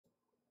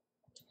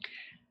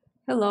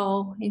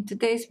Hello, in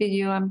today's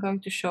video I'm going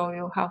to show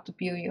you how to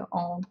build your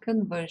own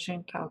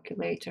conversion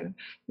calculator,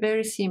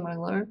 very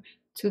similar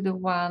to the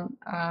one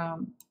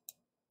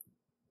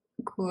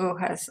Google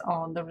has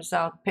on the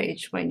result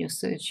page when you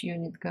search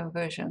unit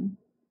conversion,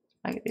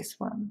 like this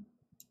one,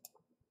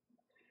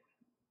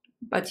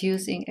 but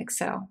using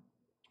Excel.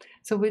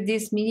 So with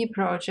this mini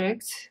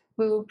project,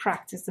 we will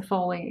practice the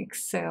following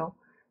Excel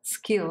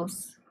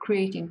skills: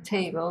 creating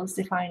tables,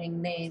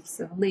 defining names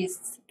of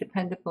lists,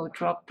 dependable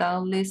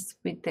drop-down lists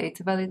with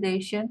data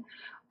validation,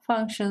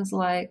 functions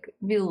like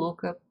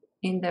VLOOKUP,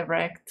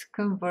 INDIRECT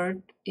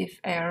CONVERT if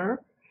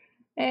error,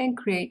 and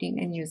creating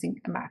and using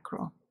a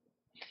macro.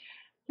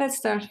 Let's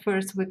start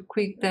first with a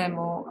quick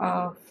demo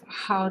of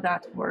how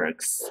that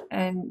works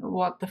and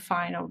what the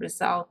final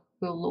result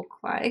will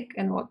look like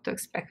and what to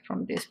expect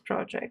from this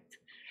project.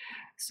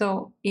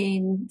 So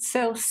in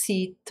cell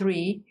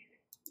C3,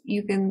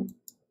 you can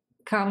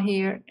come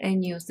here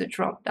and use the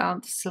drop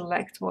down to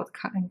select what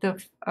kind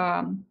of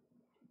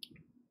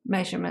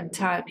measurement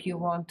type you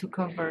want to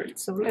convert.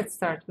 So let's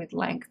start with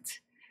length.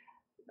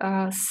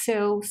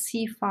 Cell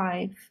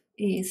C5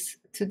 is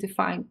to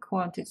define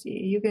quantity.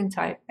 You can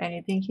type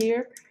anything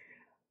here,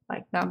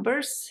 like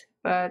numbers,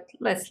 but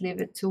let's leave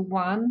it to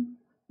 1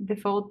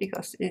 default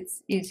because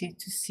it's easy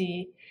to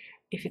see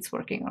if it's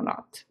working or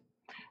not.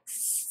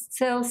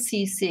 Cell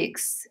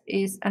C6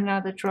 is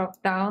another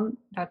drop down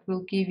that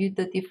will give you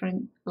the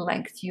different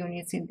length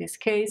units in this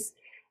case,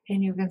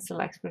 and you can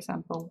select, for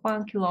example,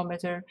 1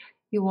 kilometer.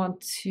 You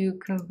want to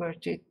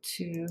convert it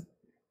to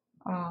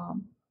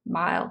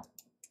mile.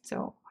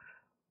 So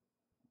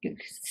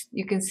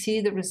you can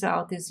see the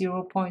result is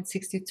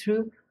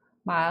 0.62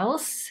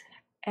 miles,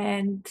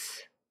 and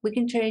we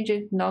can change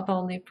it not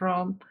only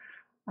from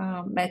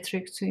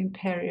metric to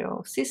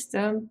imperial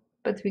system,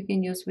 but we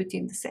can use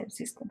within the same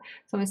system.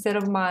 So instead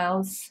of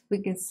miles, we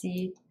can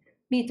see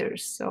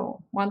meters.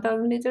 So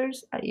 1,000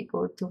 meters are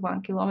equal to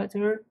 1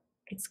 kilometer.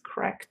 It's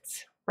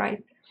correct,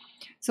 right?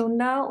 So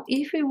now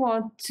if we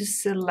want to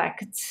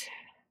select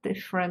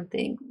different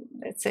thing,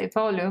 let's say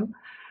volume,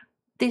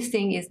 this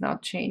thing is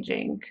not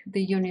changing.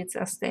 The units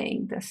are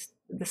staying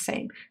the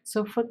same.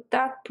 So for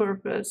that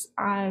purpose,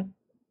 I've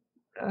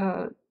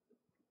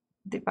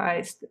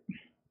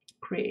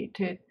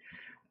created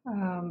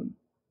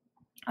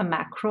a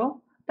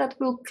macro that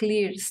will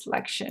clear the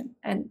selection,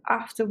 and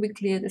after we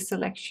clear the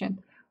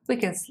selection we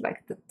can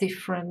select the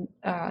different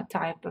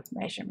type of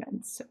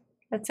measurements. So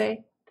let's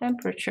say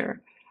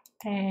temperature,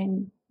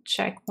 and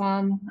check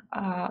 1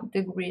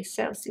 degree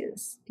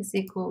Celsius is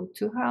equal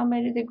to how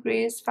many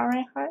degrees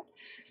Fahrenheit?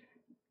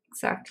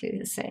 Exactly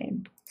the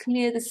same.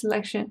 Clear the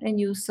selection and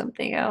use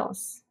something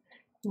else.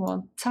 You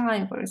want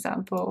time, for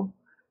example,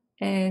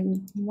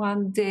 and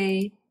 1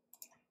 day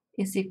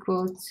is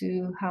equal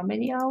to how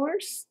many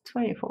hours?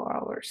 24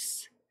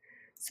 hours.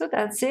 So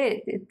that's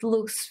it. It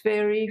looks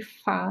very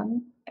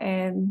fun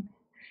and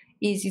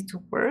easy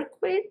to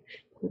work with.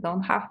 You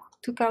don't have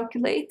to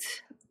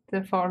calculate.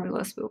 The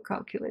formulas will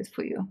calculate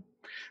for you.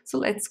 So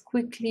let's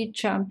quickly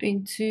jump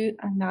into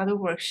another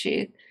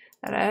worksheet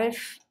that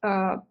I've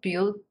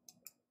built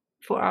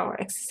for our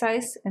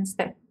exercise, and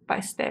step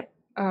by step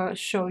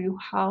show you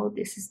how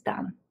this is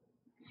done.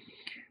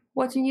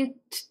 What you need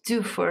to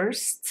do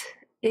first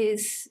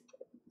is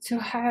to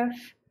have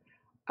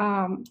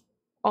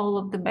all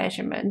of the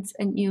measurements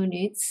and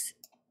units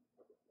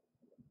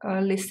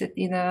listed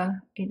in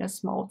a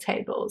small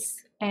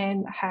tables,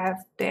 and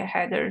have their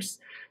headers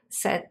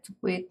set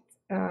with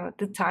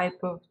the type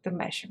of the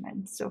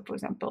measurement. So for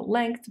example,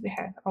 length, we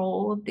have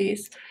all of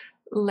these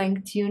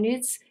length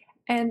units,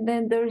 and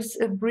then there's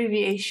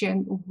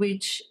abbreviation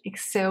which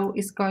Excel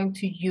is going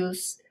to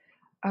use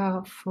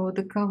for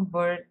the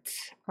convert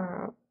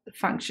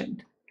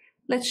function.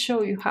 Let's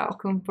show you how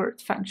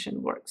convert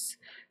function works.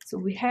 So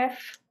we have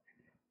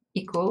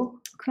equal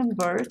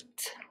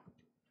convert,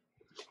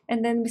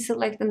 and then we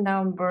select the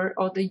number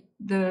or the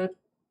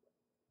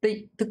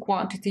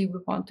quantity we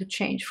want to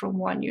change from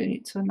one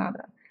unit to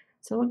another.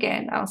 So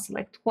again, I'll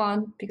select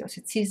 1 because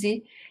it's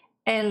easy,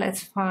 and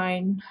let's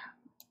find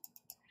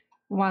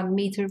 1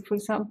 meter, for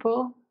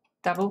example.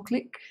 Double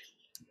click,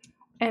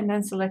 and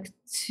then select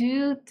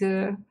to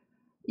the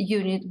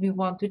unit we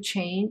want to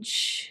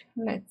change.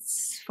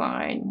 Let's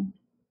find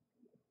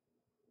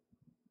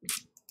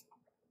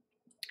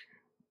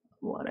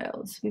what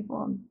else we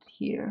want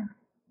here.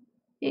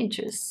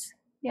 Inches.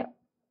 Yeah,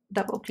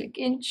 double click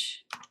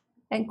inch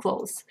and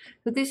close.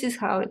 So this is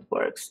how it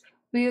works.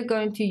 We are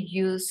going to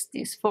use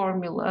this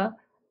formula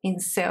in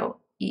cell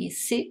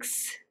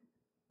E6,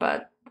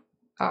 but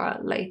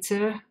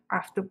later,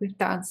 after we've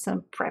done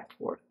some prep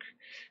work.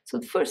 So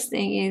the first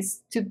thing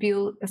is to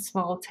build a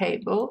small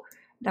table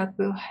that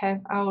will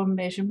have our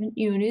measurement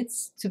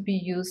units to be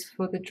used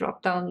for the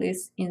drop-down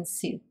list in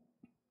C4.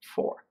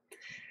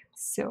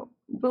 So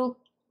we'll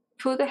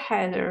put a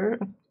header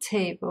of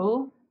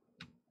table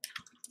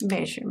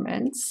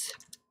measurements,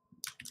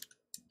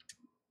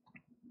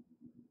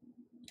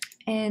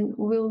 and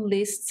we'll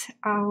list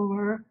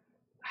our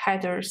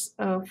headers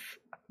of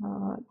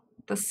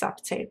the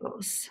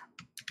subtables.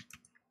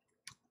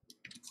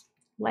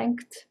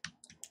 length,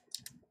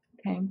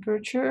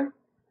 temperature,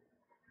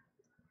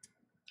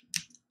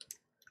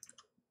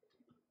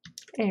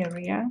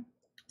 area,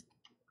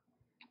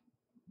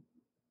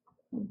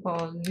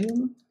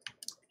 volume,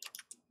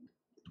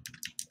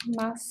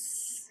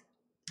 mass,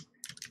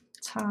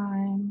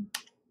 time,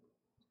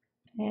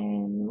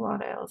 and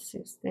what else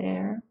is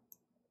there?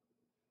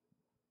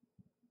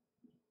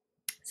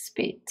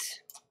 Speed.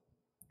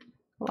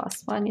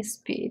 Last one is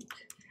speed.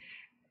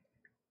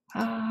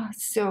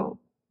 So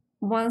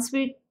once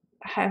we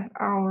have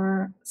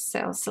our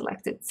cell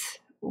selected,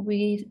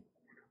 we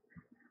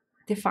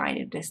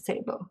define this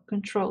table.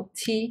 Control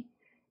T,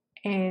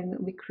 and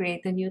we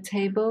create a new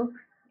table,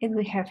 and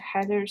we have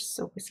headers.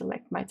 So we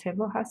select my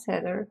table has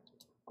header.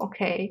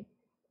 Okay,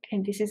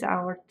 and this is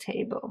our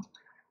table.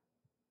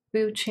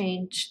 We'll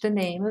change the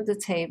name of the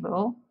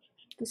table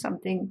to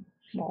something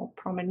more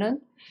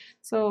prominent.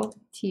 So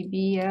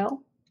TBL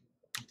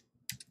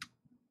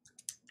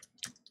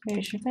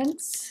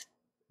measurements.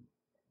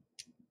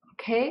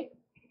 Okay,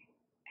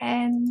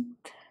 and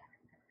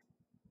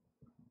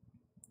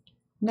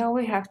now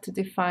we have to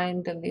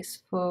define the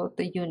list for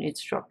the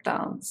units drop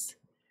downs.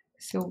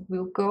 So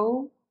we'll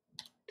go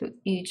to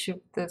each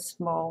of the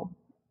small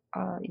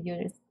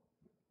unit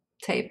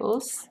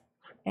tables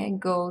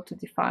and go to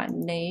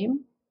define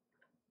name.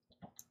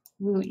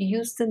 We'll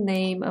use the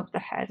name of the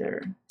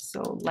header,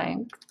 so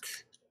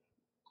length.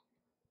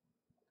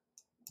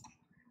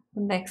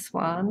 The next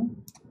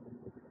one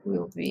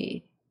will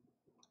be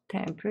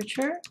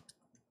temperature.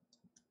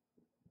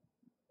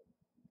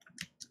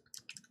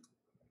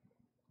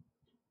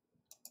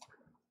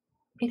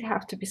 It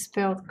has to be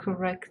spelled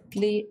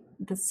correctly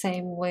the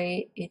same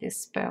way it is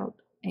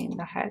spelled in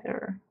the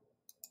header.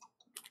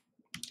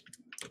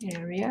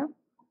 Area.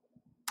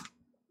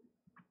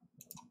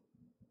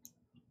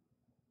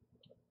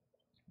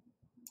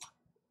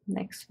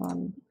 Next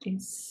one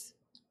is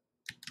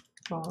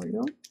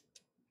volume.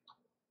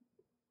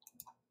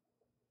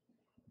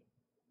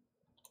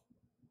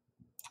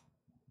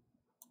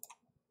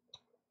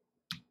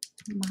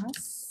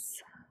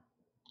 Mass.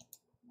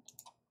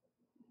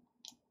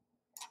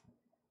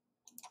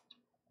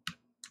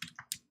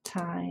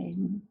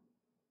 Time.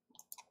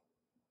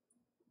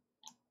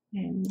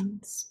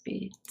 And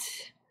speed.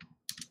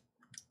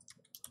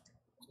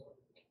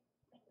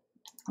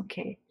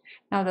 Okay,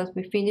 now that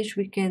we finished,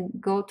 we can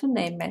go to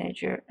Name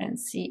Manager and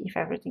see if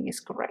everything is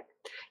correct.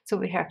 So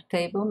we have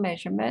table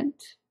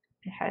measurement.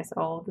 It has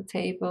all the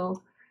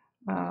table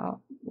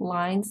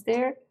lines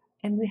there,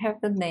 and we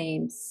have the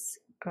names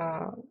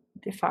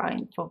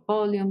defined for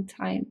volume,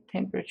 time,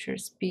 temperature,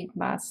 speed,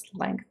 mass,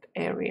 length,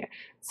 area.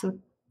 So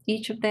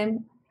each of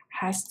them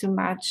has to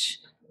match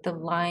the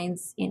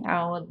lines in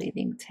our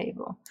leading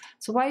table.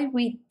 So why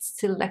we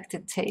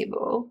selected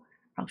table,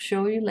 I'll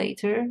show you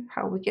later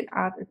how we can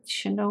add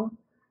additional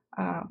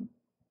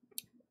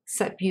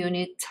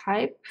subunit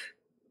type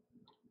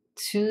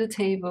to the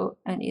table,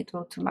 and it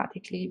will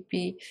automatically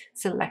be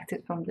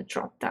selected from the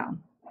drop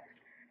down.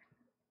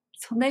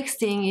 So next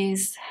thing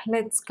is,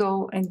 let's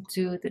go and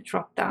do the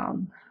drop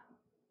down.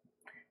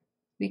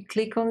 We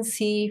click on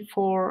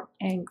C4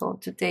 and go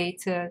to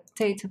data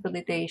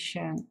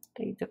validation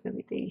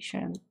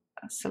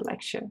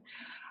selection.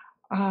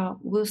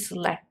 We'll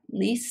select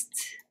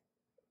list,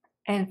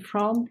 and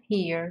from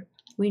here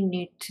we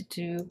need to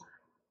do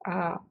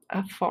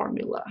a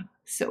formula.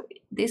 So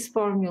this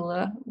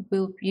formula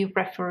will be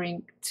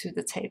referring to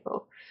the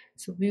table.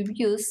 So we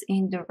use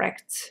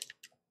indirect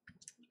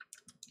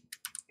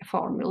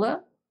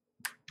formula,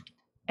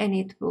 and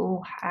it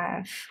will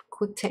have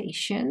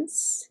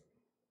quotations,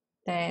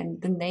 then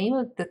the name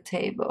of the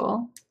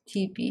table,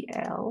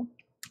 TBL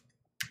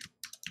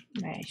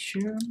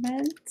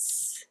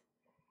measurements,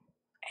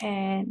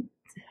 and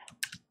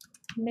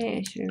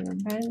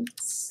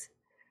measurements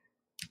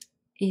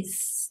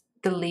is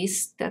the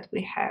list that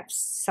we have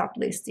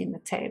sublist in the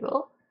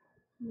table.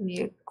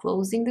 We are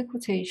closing the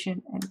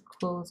quotation and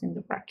closing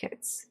the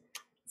brackets.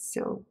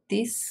 So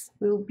this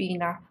will be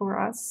enough for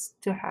us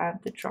to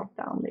have the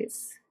drop-down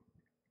list.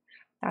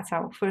 That's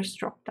our first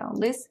drop-down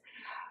list.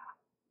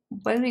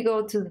 When we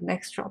go to the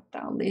next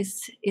drop-down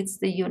list, it's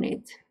the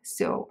unit.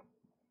 So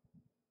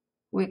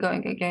we're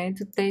going again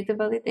to data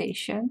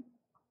validation,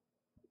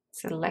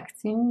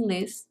 selecting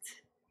list,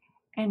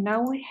 and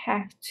now we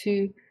have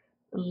to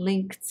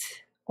link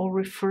or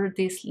refer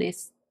this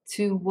list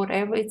to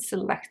whatever it's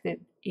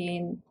selected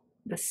in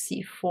the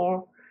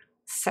C4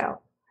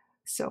 cell.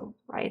 So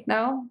right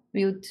now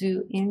we'll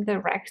do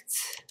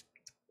indirect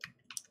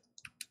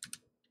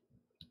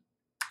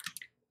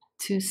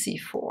to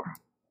C4,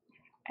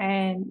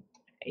 and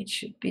it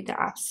should be the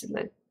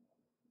absolute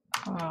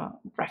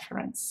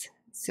reference.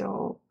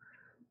 So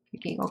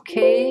clicking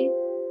OK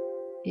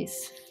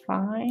is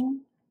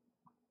fine.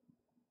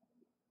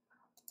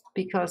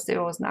 Because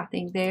there was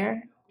nothing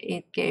there,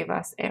 it gave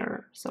us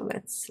error. So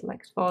let's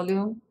select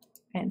volume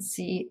and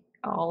see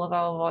all of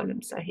our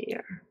volumes are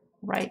here,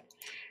 right?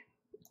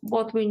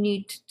 What we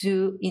need to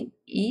do in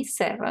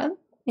E7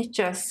 is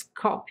just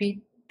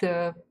copy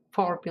the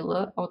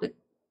formula or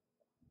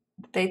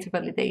data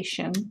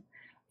validation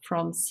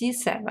from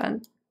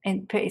C7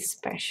 and paste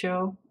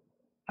special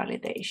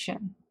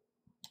validation.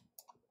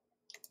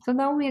 So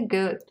now we're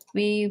good.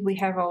 We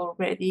have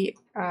already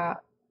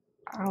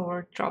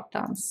our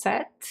drop-down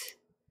set.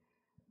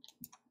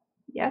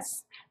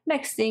 Yes.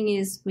 Next thing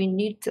is we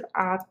need to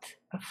add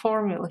a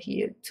formula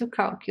here to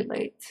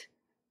calculate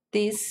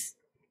this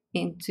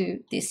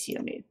into this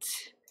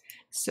unit.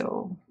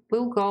 So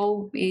we'll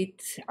go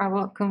with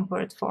our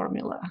convert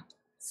formula.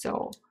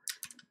 So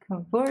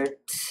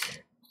convert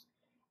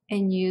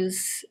and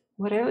use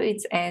whatever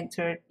it's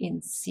entered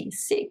in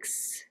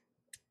C6.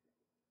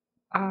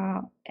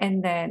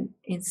 And then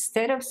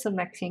instead of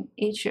selecting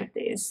each of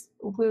these,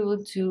 we will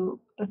do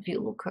a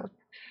VLOOKUP.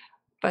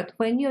 But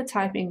when you're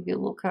typing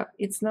VLOOKUP,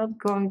 it's not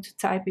going to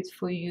type it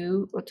for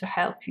you or to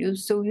help you.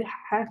 So you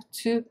have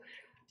to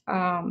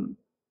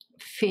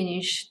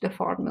finish the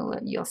formula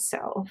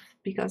yourself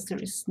because there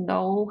is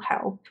no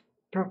help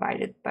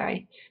provided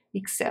by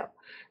Excel.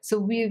 So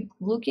we're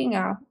looking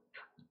up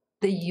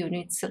the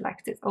unit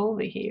selected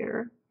over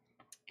here,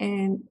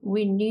 and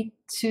we need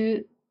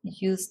to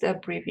use the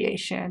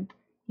abbreviation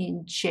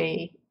in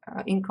J,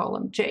 in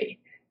column J.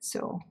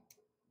 So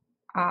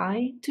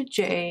I to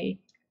J,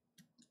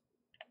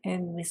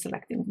 and we're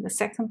selecting the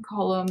second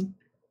column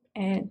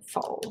and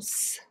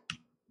false.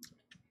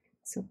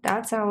 So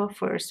that's our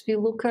first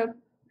VLOOKUP.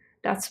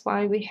 That's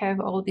why we have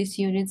all these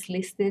units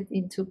listed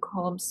in two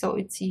columns, so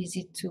it's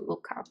easy to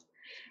look up.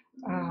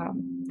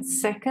 The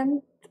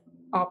second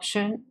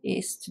option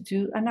is to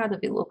do another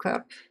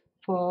VLOOKUP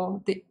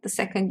for the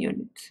second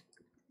unit.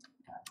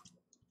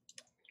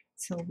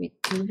 So we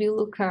do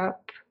VLOOKUP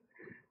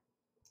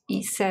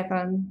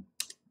E7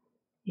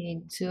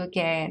 into,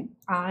 again,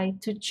 I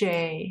to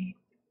J,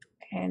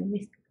 and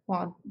we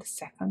want the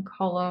second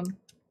column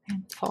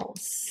and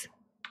false.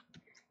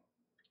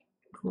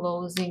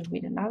 Closing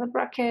with another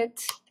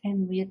bracket,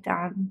 and we're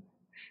done.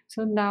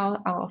 So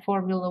now our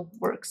formula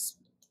works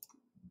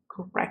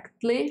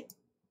correctly.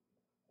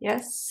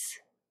 Yes,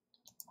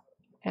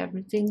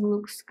 everything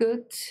looks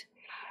good.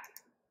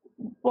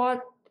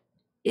 What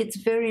it's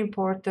very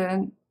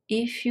important,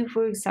 if you,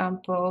 for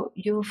example,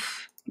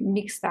 you've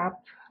mixed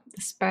up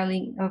the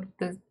spelling of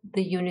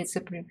the unit's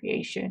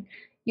abbreviation,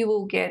 you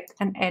will get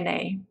an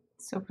NA.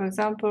 So for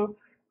example,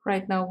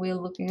 right now we're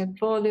looking at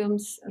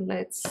volumes.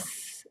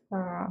 Let's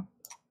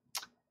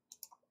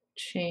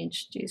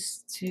change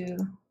this to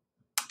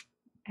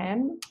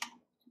M,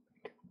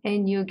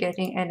 and you're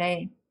getting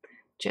NA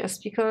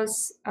just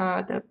because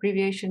the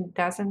abbreviation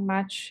doesn't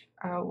match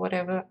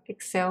whatever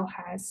Excel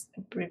has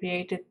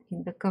abbreviated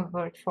in the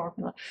convert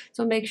formula.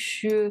 So make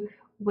sure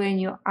when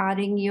you're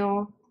adding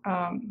your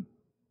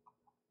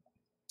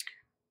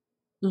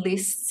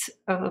lists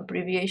of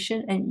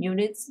abbreviation and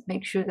units,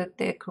 make sure that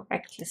they're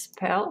correctly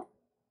spelled.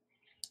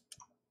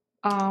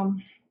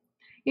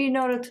 In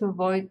order to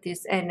avoid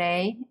this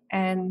NA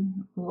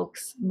and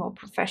looks more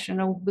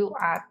professional, we'll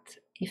add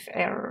if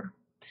error.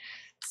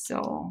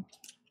 So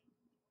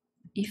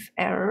if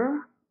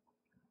error,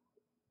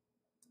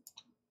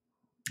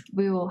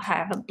 we will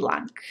have a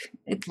blank.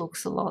 It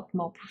looks a lot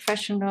more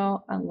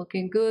professional and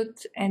looking good,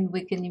 and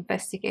we can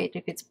investigate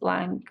if it's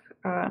blank.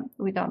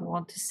 We don't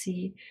want to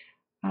see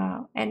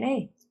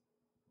NA.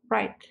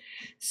 Right,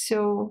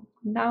 so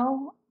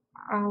now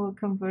our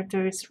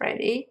converter is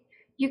ready.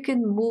 You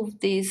can move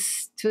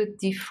this to a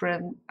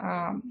different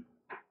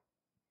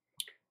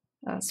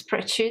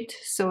spreadsheet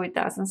so it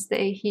doesn't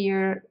stay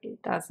here,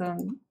 it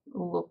doesn't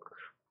look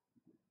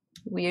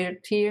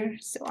weird here.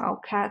 So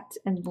I'll cut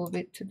and move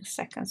it to the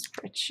second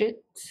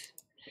spreadsheet,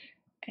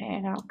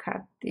 and I'll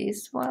cut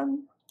this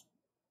one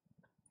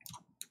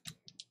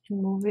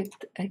and move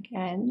it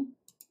again.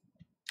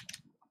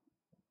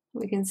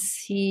 We can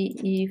see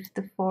if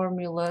the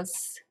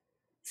formulas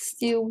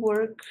still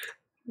work.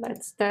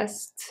 Let's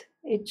test.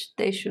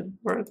 They should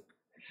work.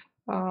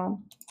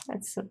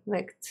 Let's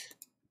select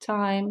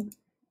time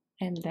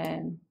and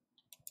then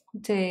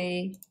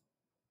day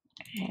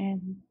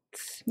and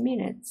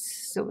minutes.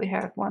 So we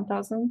have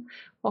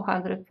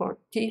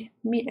 1,440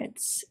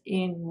 minutes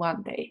in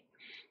one day.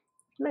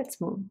 Let's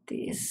move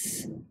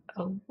this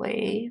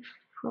away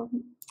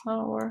from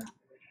our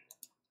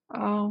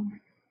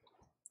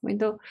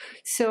window.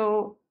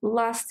 So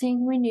last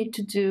thing we need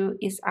to do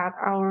is add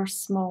our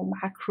small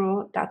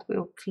macro that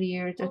will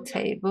clear the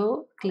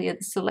table, clear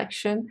the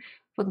selection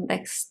for the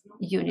next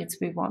units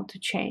we want to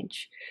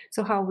change.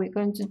 So how we're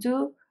going to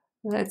do,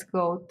 let's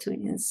go to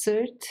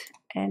insert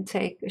and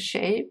take a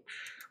shape.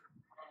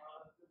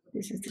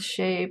 This is the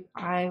shape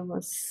I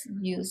was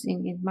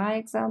using in my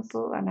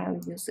example, and I'll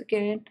use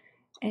again,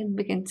 and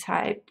we can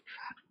type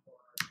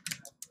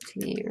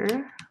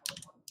clear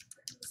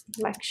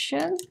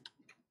selection.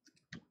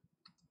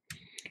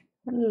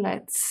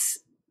 Let's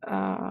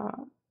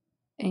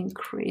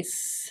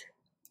increase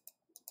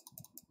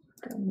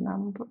the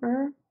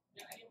number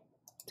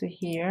to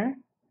here,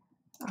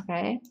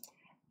 okay,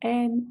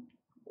 and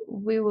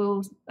we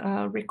will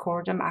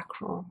record a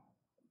macro.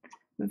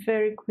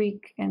 Very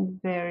quick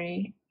and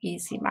very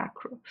easy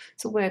macro.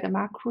 So where the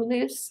macro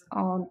lives,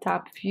 on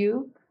tab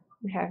view,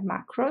 we have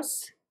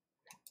macros.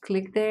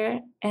 Click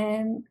there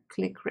and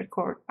click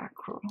record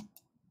macro.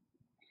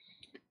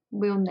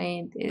 We'll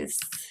name this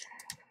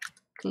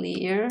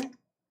clear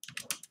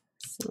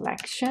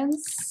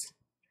selections.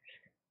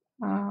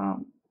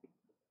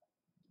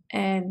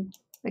 And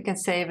we can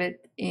save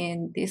it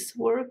in this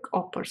work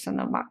or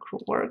personal macro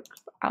work.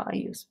 I'll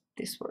use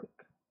this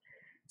work.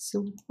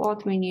 So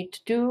what we need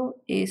to do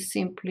is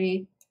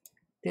simply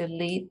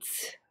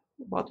delete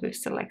what we've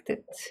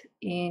selected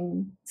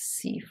in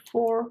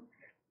C4,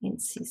 in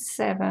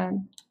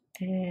C7,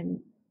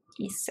 and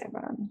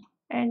E7.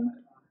 And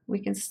we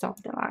can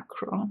stop the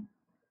macro.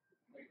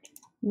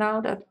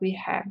 Now that we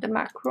have the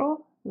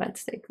macro,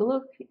 let's take a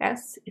look.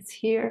 Yes, it's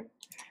here.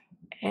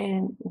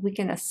 And we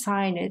can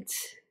assign it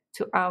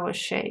to our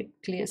shape,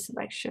 clear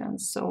selection.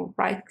 So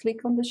right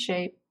click on the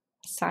shape,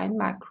 assign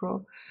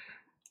macro,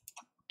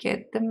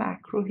 get the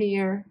macro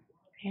here,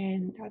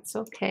 and that's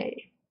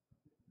okay.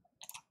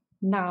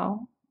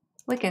 Now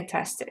we can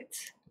test it.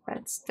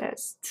 Let's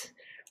test.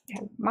 We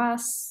have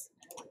mass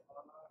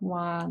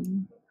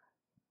 1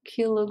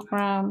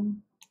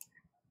 kilogram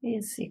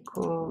is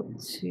equal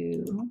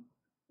to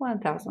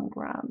 1000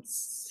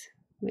 grams.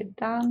 We're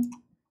done,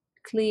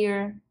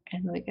 clear,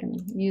 and we can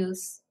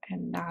use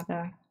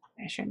another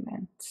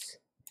measurement.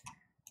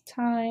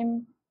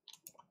 Time,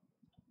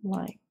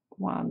 like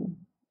 1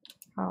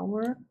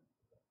 hour,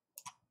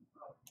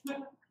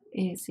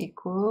 is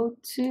equal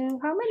to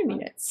how many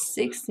minutes?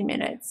 60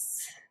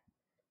 minutes.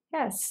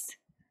 Yes,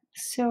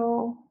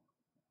 so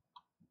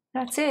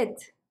that's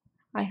it.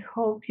 I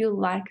hope you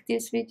like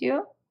this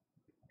video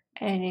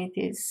and it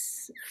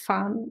is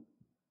fun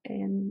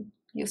and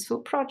useful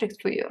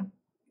project for you.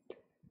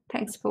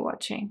 Thanks for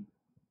watching.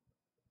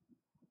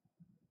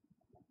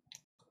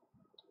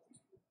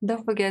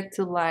 Don't forget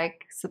to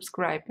like,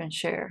 subscribe, and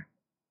share.